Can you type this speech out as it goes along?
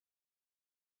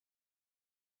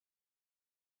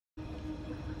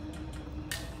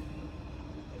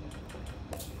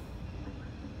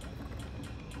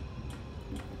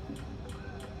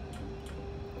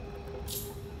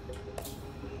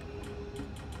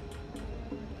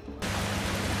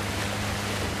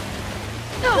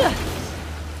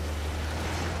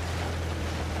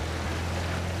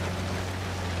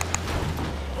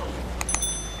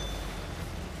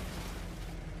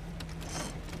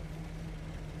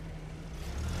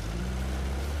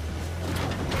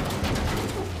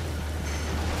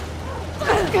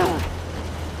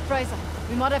Frazer,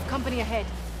 we might have company ahead.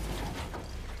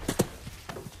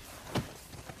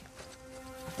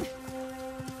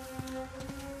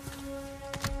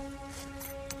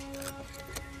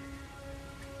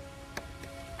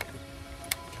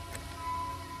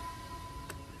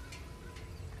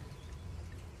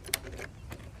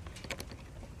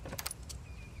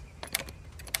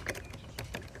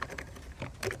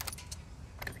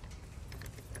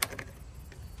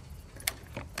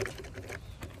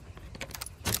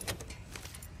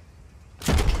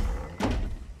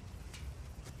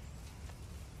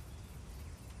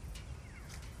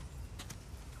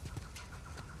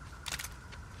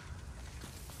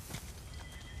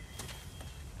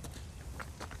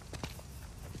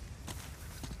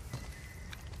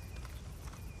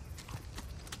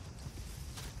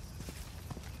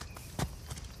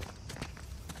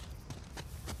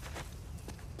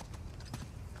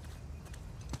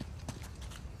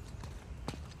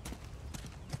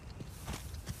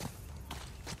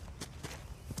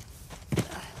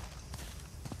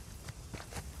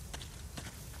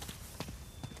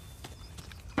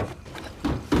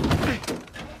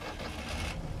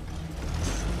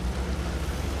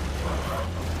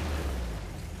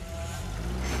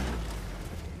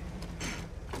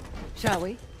 Shall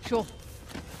we? Sure.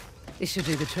 This should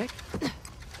do the trick.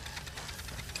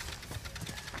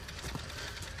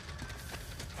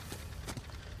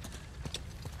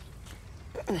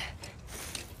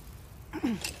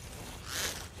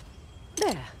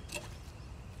 There.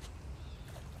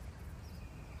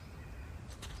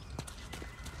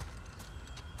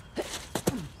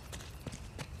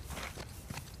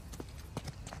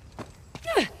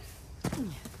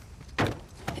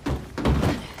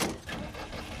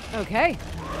 Okay.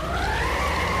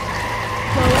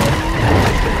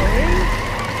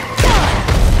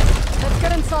 Let's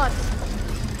get inside.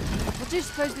 What do you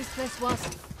suppose this place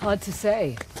was? Hard to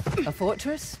say. A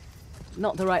fortress?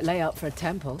 Not the right layout for a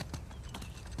temple.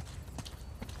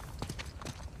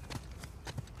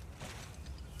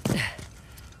 Now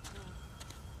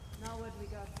where do we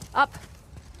go? Up.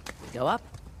 Go up.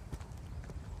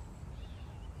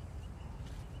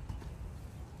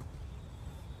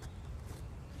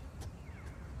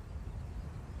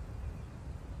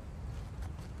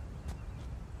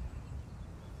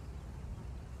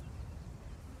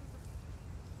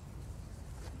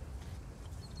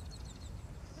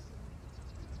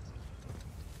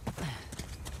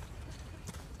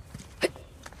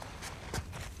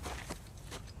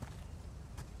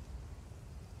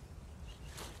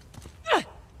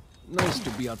 Nice to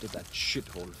be out of that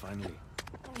shithole finally.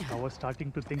 I was starting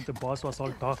to think the boss was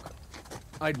all talk.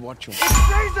 I'd watch him.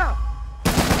 Frazer!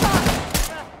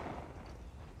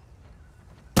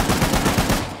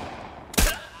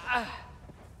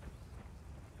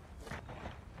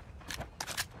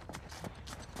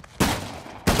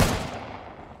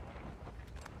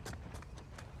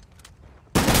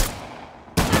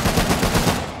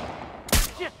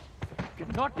 Shit!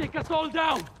 Cannot take us all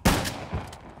down!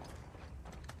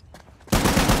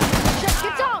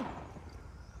 Get down!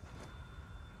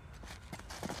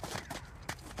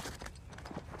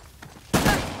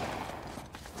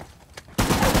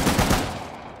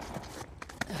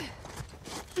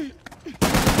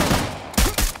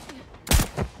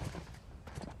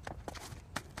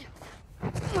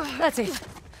 That's it.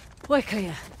 We're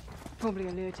clear. Probably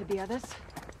alerted the others.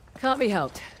 Can't be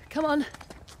helped. Come on.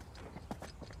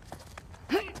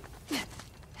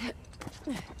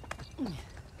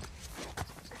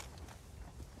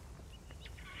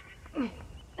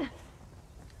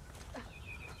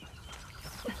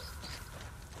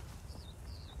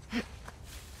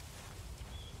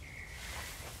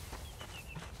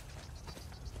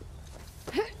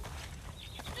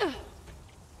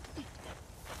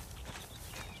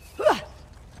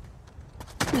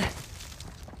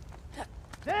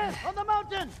 There! On the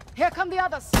mountain! Here come the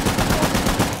others.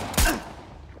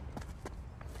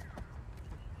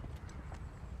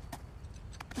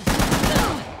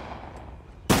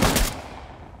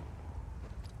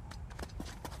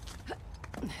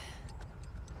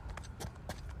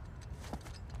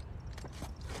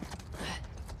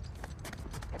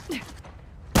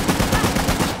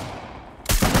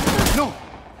 No!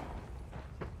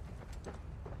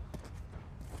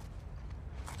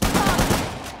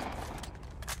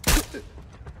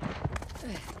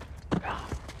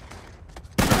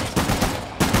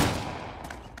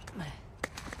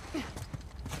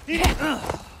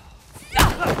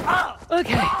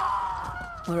 Okay.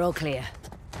 We're all clear.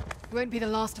 Won't be the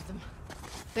last of them.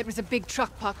 There was a big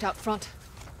truck parked out front.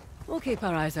 We'll keep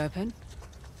our eyes open.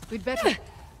 We'd better.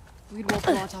 We'd walk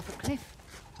right off a cliff.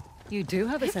 You do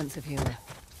have a sense of humor.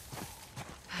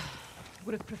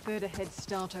 Would have preferred a head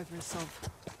start over assault.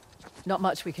 Not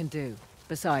much we can do.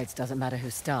 Besides, doesn't matter who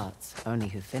starts, only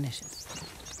who finishes.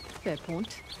 Fair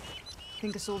point.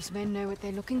 Think Assault's men know what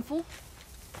they're looking for?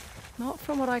 Not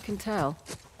from what I can tell.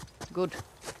 Good.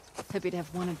 Hope you'd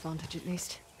have one advantage at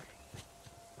least.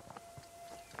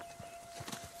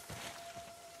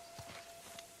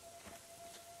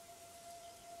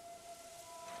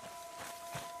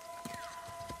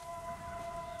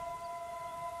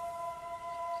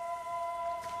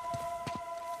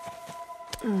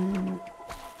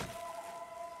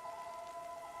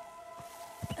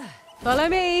 Follow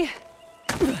me!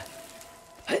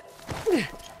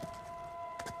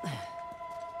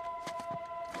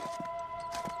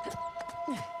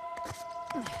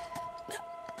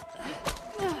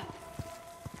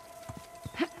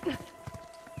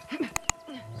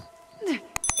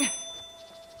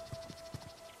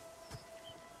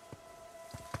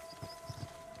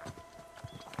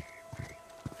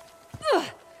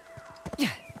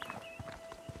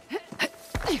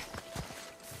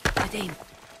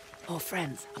 More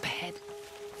friends up ahead.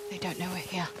 They don't know we're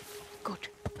here. Good.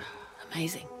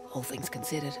 Amazing, all things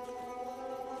considered.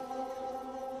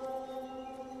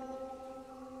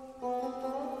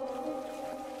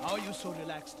 How are you so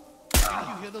relaxed? Didn't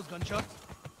you hear those gunshots?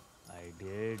 I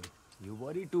did. You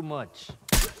worry too much.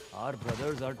 Our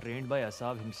brothers are trained by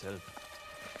Asav himself.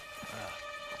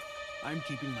 I'm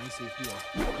keeping my safety off,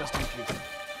 just in case.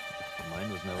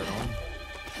 Mine was never on.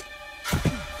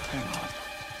 Hang on.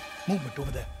 Movement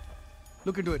over there.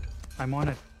 Look into it. I'm on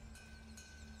it.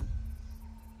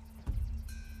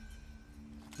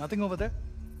 Nothing over there?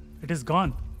 It is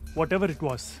gone. Whatever it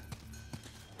was.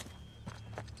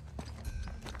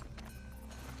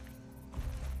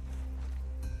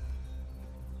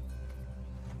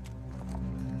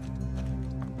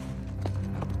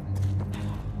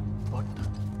 What the?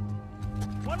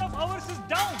 One of ours is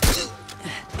down!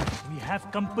 We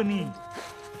have company.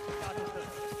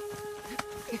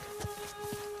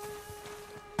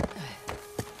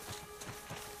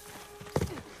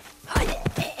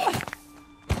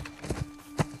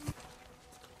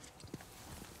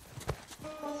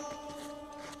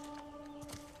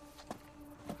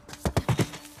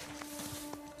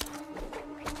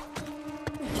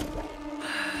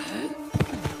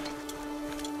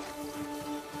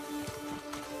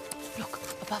 Look,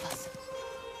 above us.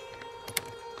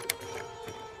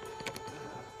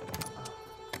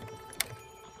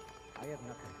 I have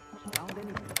nothing. Found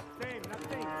anything? Same,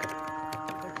 nothing.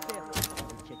 Let's stay.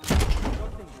 We'll check.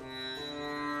 Nothing.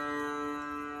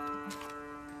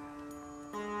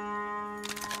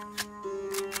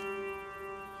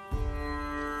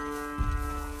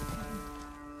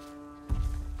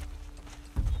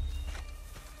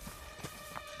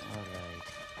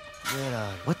 Where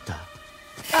are... What the?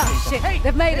 Oh shit,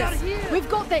 they've made us! We've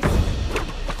got this!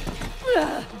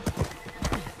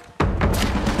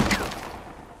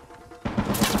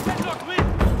 Headlock win!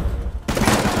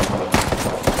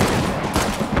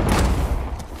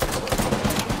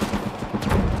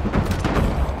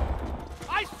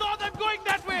 I saw them going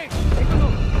that way! Take a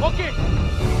look. Okay.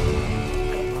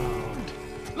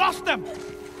 Lost them!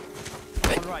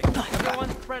 All right, everyone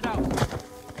spread out.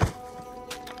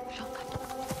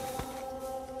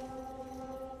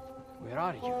 Where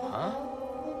are you, huh?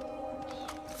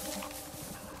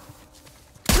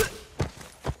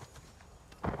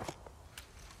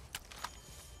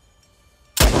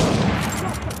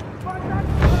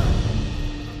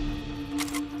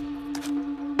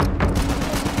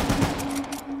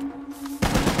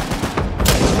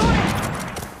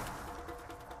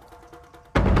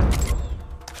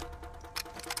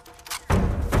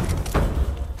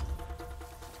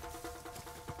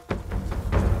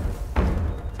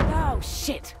 Oh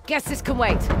shit! Guess this can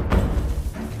wait.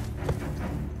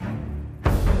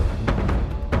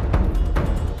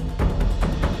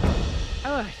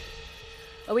 Alright.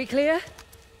 Are we clear?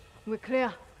 We're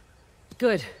clear.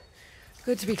 Good.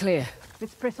 Good to be clear.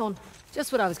 Let's press on.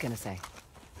 Just what I was gonna say.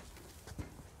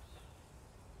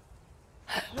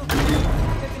 Look,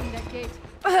 opening that gate.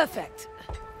 Perfect!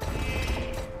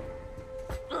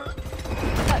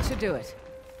 That should do it.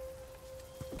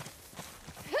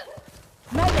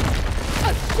 Made it!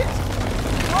 Oh, shit!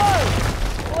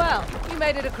 Whoa! Well, you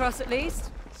made it across at least.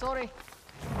 Sorry.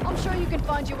 I'm sure you can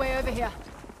find your way over here.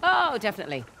 Oh,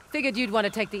 definitely. Figured you'd want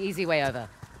to take the easy way over.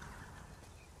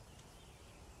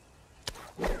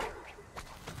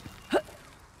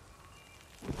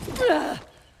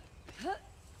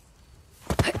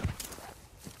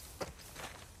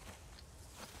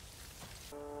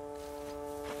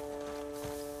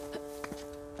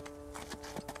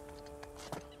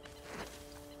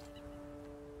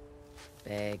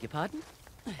 Beg your pardon?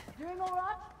 Doing all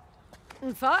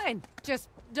right? Fine. Just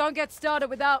don't get started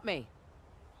without me.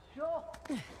 Sure.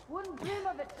 Wouldn't dream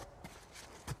of it.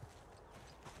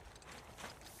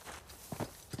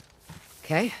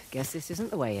 Okay, guess this isn't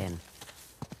the way in.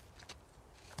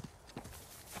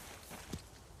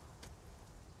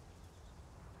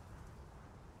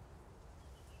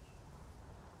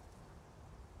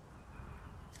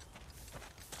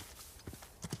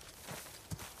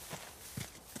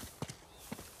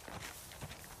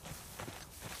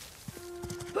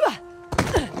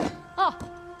 Oh,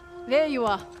 there you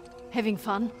are. Having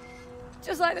fun?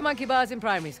 Just like the monkey bars in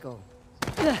primary school.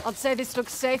 I'd say this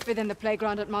looks safer than the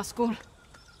playground at my school.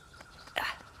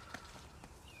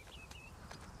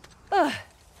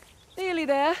 Nearly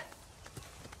there.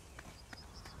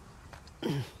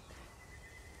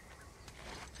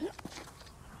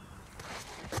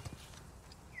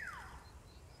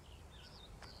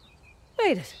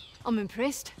 Made it. I'm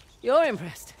impressed. You're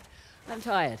impressed. I'm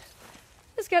tired.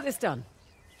 Let's get this done.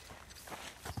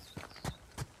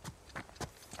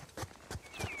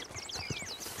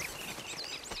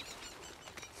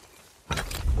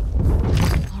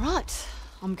 All right.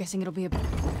 I'm guessing it'll be a...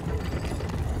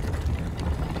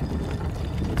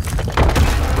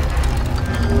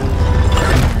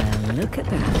 Look at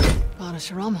that.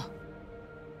 Barashirama.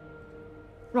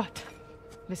 Right.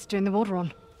 Let's turn the water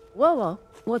on. Whoa, whoa.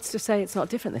 What's to say it's not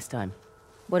different this time?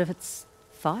 What if it's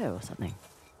fire or something?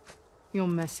 You're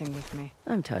messing with me.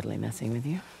 I'm totally messing with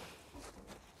you.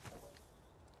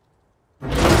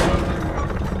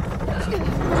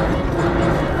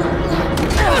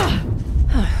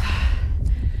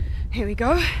 Here we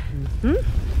go.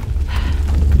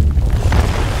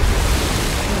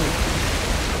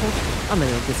 I'm a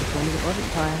little disappointed it wasn't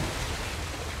fire.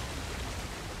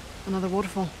 Another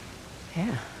waterfall.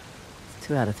 Yeah. It's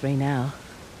 2 out of 3 now.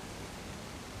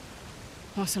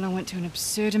 Hoysala went to an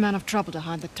absurd amount of trouble to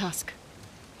hide the tusk.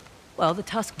 Well, the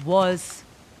tusk was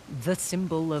the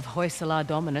symbol of Hoysala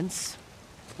dominance,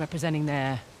 representing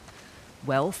their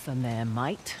wealth and their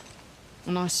might.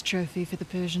 A nice trophy for the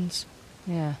Persians.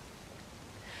 Yeah.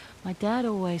 My dad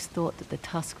always thought that the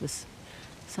tusk was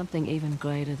something even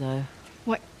greater, though.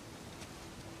 What?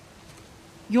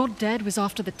 Your dad was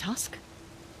after the tusk?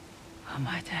 Oh,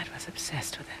 my dad was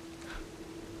obsessed with it.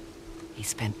 He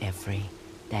spent every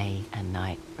day and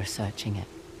night researching it.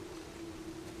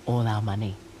 All our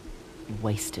money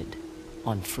wasted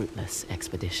on fruitless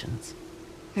expeditions.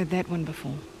 Heard that one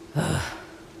before.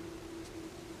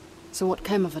 So what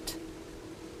came of it?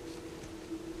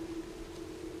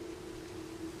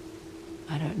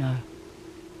 I don't know.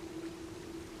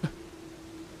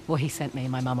 Well, he sent me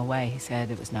and my mum away. He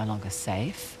said it was no longer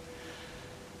safe.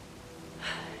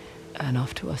 And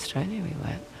off to Australia we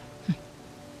went.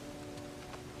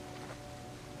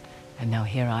 And now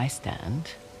here I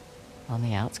stand on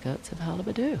the outskirts of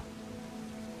Halabadoo.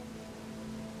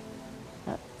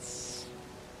 That's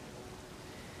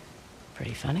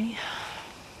pretty funny.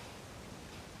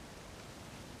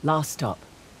 Last stop.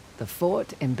 The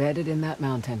fort embedded in that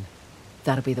mountain.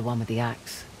 That'll be the one with the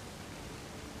axe.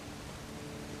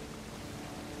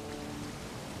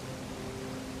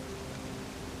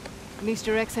 At least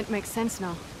your accent makes sense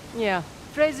now. Yeah,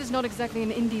 Frazer's not exactly an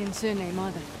Indian surname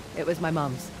either. it was my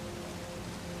mum's.